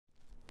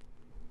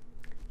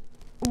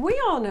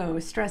We all know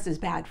stress is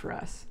bad for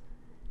us.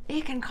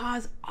 It can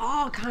cause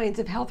all kinds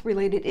of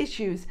health-related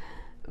issues,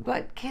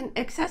 but can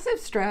excessive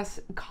stress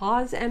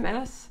cause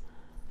MS,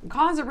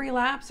 cause a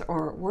relapse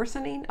or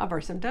worsening of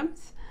our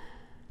symptoms?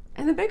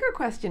 And the bigger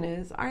question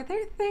is, are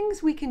there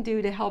things we can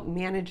do to help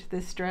manage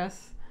this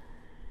stress?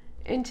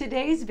 In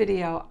today's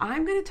video,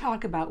 I'm going to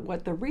talk about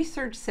what the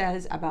research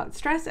says about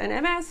stress and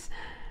MS,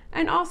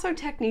 and also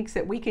techniques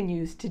that we can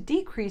use to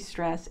decrease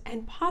stress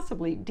and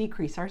possibly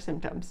decrease our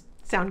symptoms.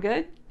 Sound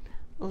good?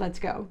 Let's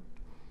go.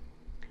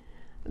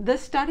 The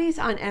studies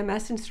on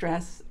MS and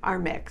stress are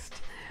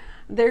mixed.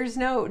 There's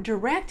no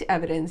direct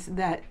evidence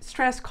that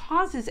stress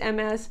causes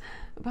MS,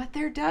 but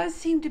there does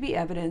seem to be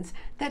evidence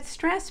that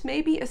stress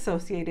may be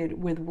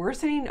associated with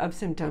worsening of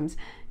symptoms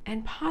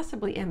and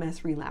possibly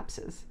MS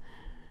relapses.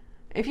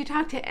 If you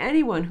talk to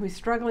anyone who's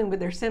struggling with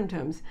their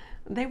symptoms,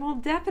 they will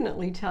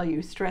definitely tell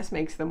you stress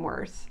makes them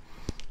worse.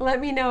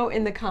 Let me know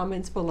in the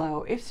comments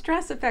below if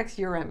stress affects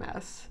your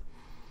MS.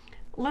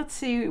 Let's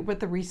see what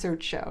the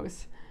research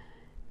shows.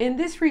 In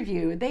this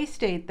review, they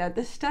state that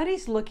the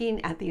studies looking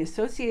at the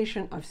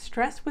association of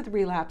stress with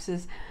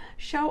relapses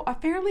show a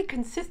fairly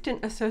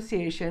consistent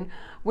association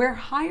where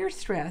higher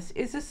stress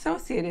is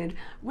associated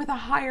with a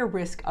higher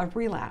risk of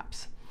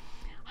relapse.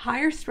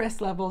 Higher stress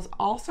levels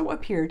also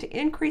appear to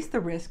increase the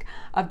risk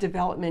of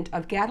development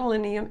of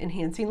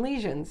gadolinium-enhancing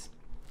lesions.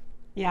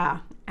 Yeah,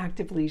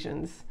 active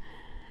lesions.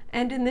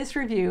 And in this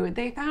review,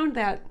 they found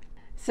that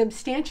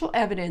substantial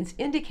evidence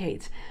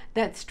indicates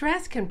that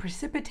stress can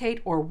precipitate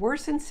or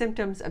worsen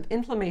symptoms of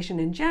inflammation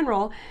in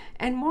general,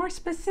 and more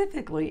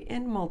specifically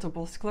in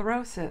multiple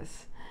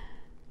sclerosis.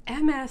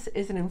 MS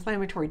is an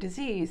inflammatory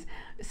disease,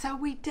 so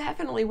we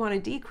definitely want to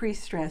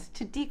decrease stress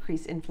to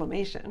decrease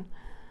inflammation.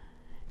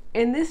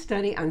 In this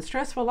study on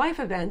stressful life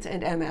events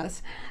and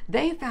MS,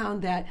 they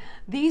found that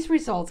these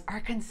results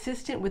are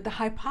consistent with the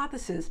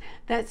hypothesis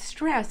that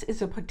stress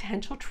is a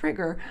potential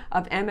trigger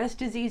of MS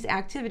disease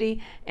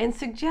activity and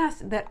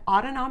suggest that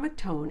autonomic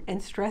tone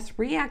and stress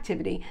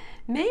reactivity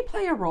may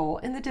play a role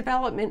in the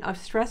development of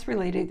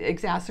stress-related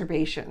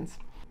exacerbations.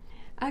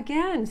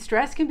 Again,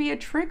 stress can be a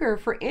trigger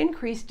for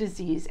increased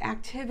disease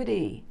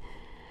activity.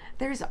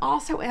 There's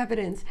also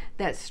evidence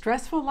that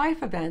stressful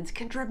life events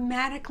can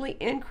dramatically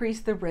increase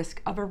the risk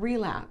of a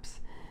relapse.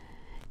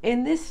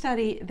 In this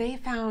study, they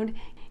found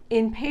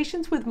in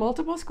patients with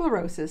multiple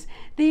sclerosis,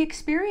 the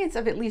experience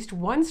of at least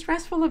one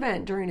stressful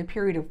event during a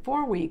period of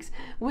 4 weeks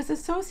was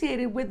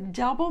associated with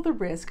double the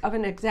risk of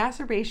an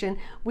exacerbation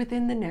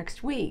within the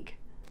next week.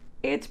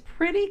 It's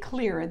pretty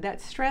clear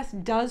that stress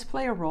does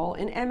play a role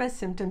in MS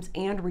symptoms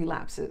and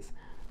relapses.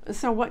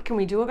 So what can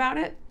we do about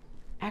it?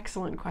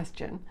 Excellent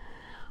question.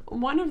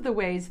 One of the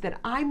ways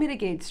that I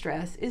mitigate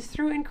stress is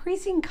through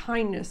increasing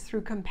kindness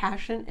through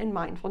compassion and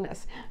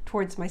mindfulness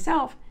towards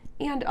myself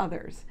and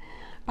others.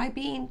 By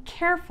being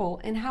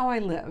careful in how I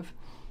live,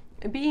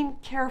 being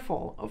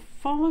careful,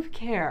 full of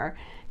care,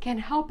 can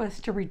help us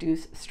to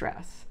reduce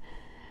stress.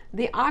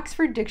 The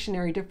Oxford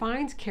Dictionary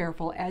defines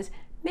careful as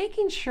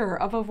making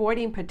sure of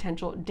avoiding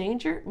potential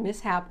danger,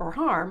 mishap, or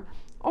harm,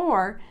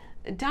 or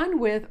done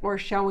with or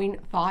showing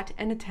thought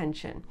and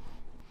attention.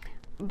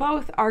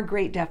 Both are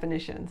great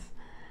definitions.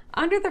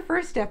 Under the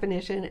first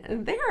definition,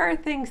 there are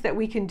things that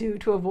we can do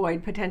to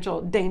avoid potential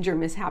danger,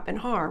 mishap, and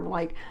harm,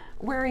 like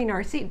wearing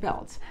our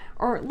seatbelts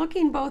or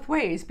looking both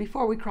ways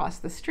before we cross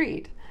the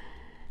street.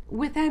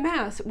 With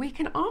MS, we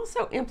can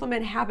also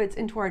implement habits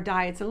into our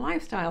diets and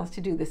lifestyles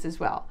to do this as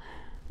well,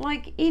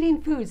 like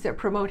eating foods that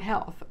promote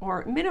health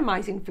or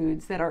minimizing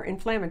foods that are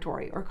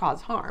inflammatory or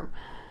cause harm,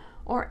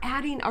 or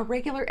adding a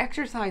regular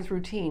exercise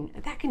routine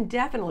that can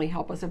definitely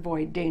help us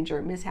avoid danger,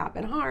 mishap,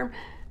 and harm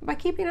by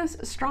keeping us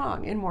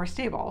strong and more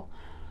stable.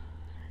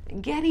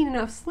 Getting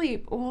enough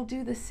sleep will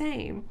do the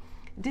same.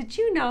 Did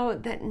you know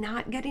that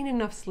not getting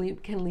enough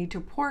sleep can lead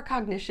to poor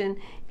cognition,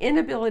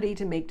 inability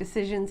to make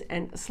decisions,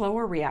 and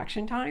slower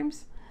reaction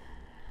times?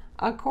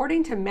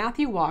 According to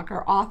Matthew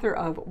Walker, author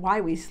of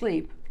Why We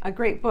Sleep, a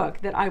great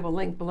book that I will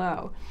link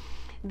below,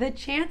 the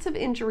chance of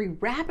injury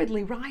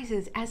rapidly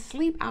rises as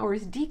sleep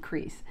hours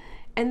decrease,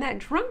 and that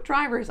drunk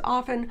drivers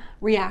often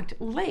react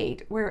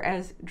late,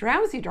 whereas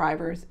drowsy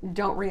drivers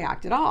don't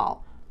react at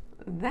all.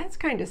 That's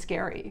kind of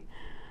scary.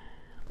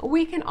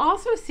 We can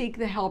also seek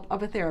the help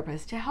of a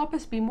therapist to help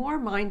us be more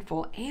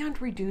mindful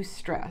and reduce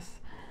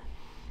stress.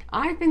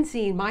 I've been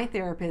seeing my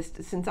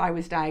therapist since I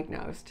was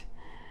diagnosed.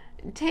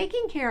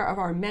 Taking care of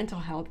our mental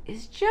health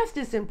is just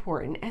as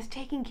important as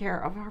taking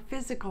care of our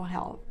physical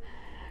health.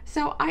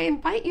 So I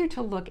invite you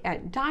to look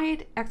at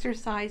diet,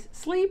 exercise,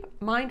 sleep,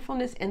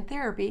 mindfulness, and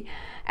therapy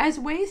as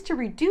ways to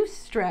reduce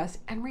stress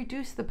and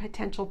reduce the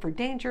potential for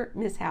danger,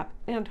 mishap,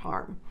 and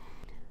harm.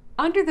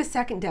 Under the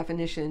second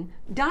definition,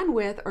 done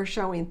with or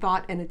showing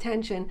thought and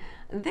attention,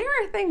 there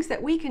are things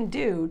that we can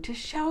do to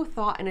show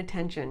thought and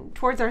attention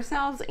towards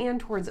ourselves and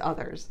towards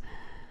others.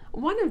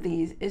 One of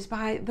these is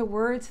by the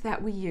words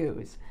that we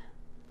use.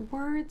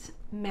 Words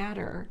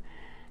matter.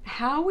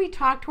 How we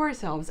talk to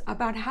ourselves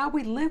about how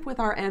we live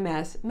with our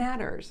MS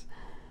matters.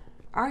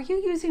 Are you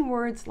using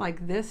words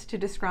like this to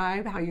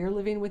describe how you're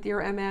living with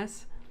your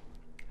MS?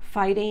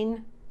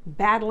 fighting,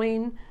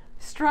 battling,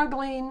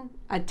 struggling,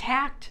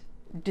 attacked,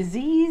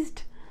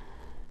 diseased?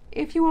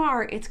 If you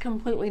are, it's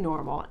completely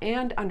normal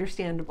and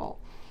understandable.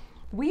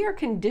 We are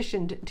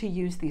conditioned to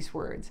use these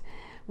words.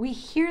 We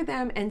hear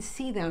them and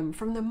see them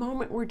from the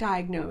moment we're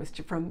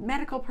diagnosed, from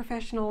medical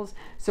professionals,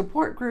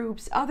 support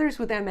groups, others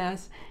with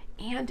MS,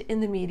 and in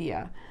the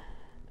media.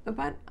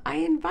 But I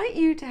invite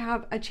you to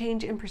have a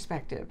change in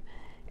perspective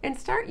and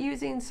start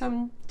using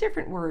some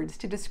different words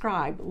to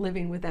describe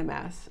living with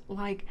MS,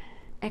 like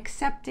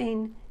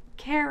accepting,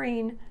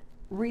 caring,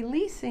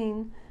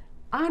 releasing,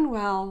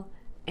 unwell,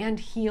 and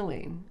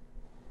healing.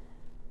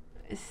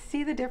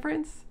 See the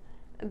difference?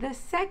 The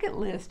second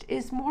list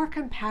is more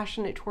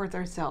compassionate towards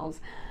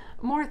ourselves,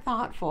 more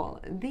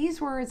thoughtful.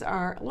 These words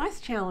are less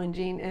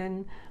challenging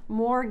and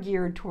more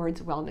geared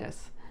towards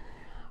wellness.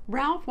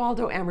 Ralph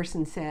Waldo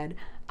Emerson said,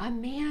 "A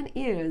man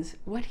is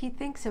what he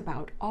thinks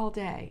about all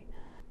day."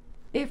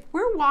 If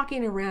we're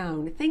walking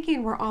around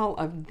thinking we're all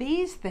of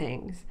these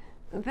things,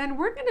 then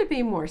we're going to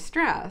be more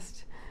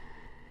stressed.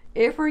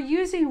 If we're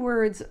using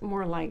words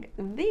more like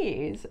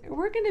these,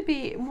 we're going to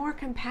be more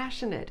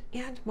compassionate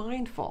and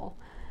mindful.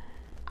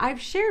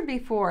 I've shared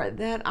before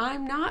that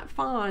I'm not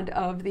fond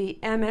of the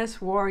MS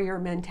warrior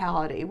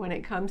mentality when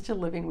it comes to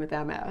living with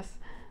MS.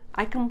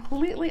 I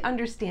completely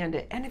understand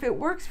it, and if it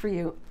works for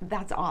you,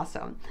 that's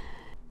awesome.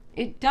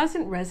 It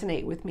doesn't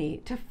resonate with me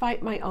to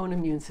fight my own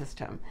immune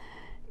system.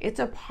 It's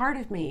a part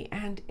of me,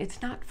 and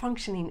it's not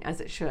functioning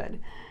as it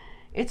should.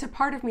 It's a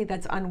part of me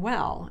that's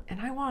unwell,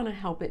 and I want to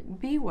help it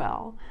be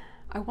well.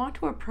 I want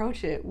to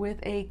approach it with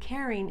a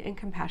caring and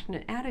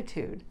compassionate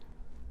attitude.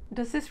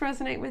 Does this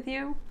resonate with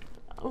you?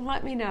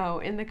 Let me know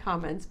in the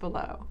comments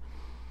below.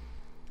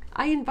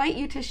 I invite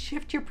you to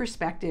shift your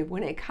perspective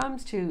when it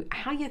comes to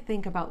how you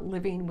think about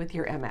living with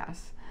your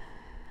MS.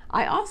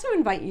 I also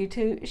invite you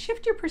to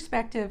shift your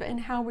perspective in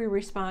how we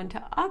respond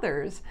to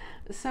others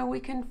so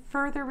we can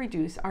further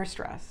reduce our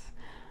stress.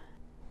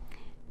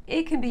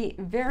 It can be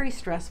very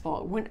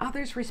stressful when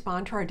others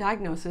respond to our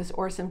diagnosis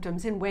or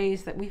symptoms in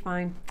ways that we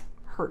find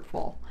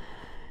hurtful.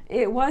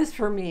 It was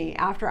for me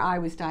after I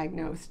was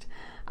diagnosed.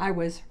 I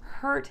was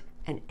hurt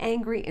and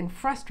angry and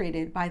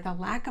frustrated by the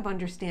lack of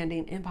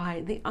understanding and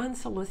by the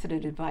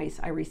unsolicited advice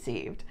I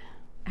received.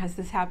 Has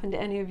this happened to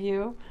any of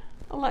you?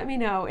 Let me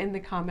know in the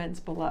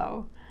comments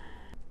below.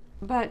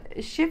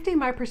 But shifting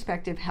my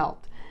perspective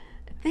helped.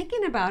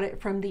 Thinking about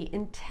it from the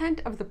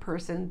intent of the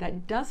person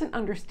that doesn't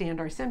understand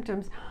our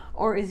symptoms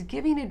or is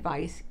giving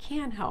advice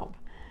can help.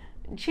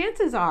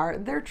 Chances are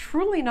they're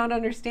truly not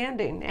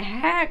understanding.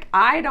 Heck,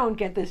 I don't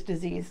get this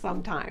disease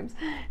sometimes,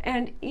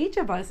 and each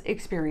of us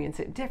experience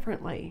it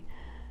differently.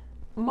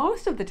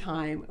 Most of the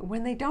time,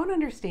 when they don't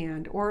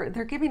understand or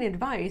they're giving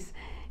advice,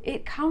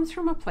 it comes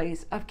from a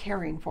place of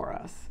caring for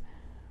us.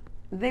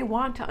 They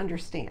want to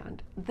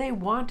understand. They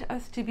want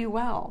us to be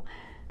well.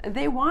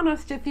 They want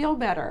us to feel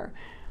better.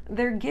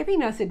 They're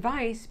giving us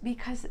advice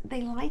because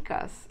they like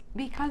us,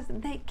 because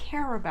they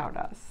care about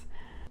us.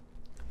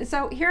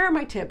 So here are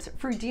my tips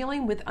for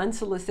dealing with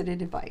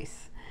unsolicited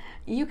advice.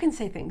 You can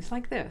say things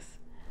like this: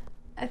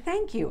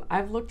 "Thank you,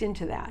 I've looked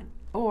into that."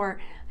 Or,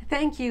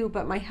 "Thank you,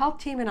 but my health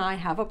team and I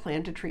have a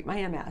plan to treat my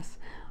MS."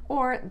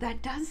 Or,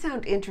 "That does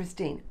sound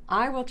interesting.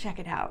 I will check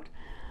it out."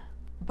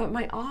 But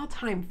my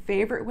all-time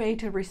favorite way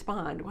to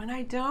respond when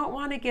I don't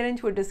want to get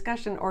into a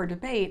discussion or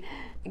debate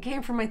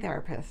came from my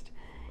therapist.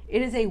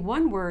 It is a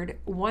one-word,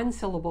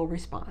 one-syllable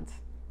response.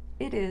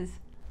 It is,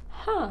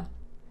 "Huh."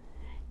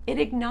 It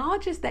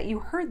acknowledges that you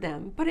heard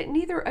them, but it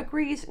neither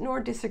agrees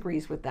nor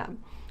disagrees with them.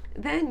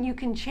 Then you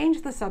can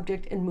change the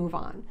subject and move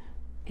on.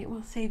 It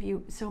will save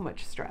you so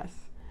much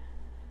stress.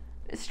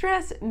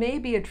 Stress may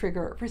be a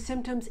trigger for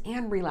symptoms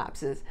and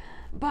relapses,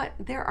 but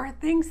there are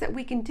things that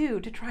we can do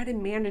to try to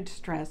manage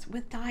stress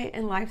with diet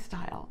and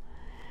lifestyle.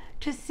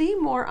 To see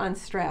more on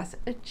stress,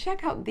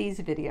 check out these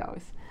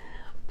videos.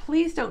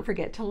 Please don't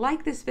forget to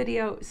like this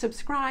video,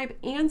 subscribe,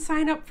 and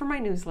sign up for my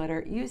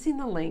newsletter using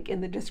the link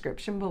in the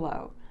description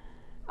below.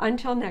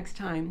 Until next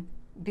time,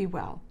 be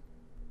well.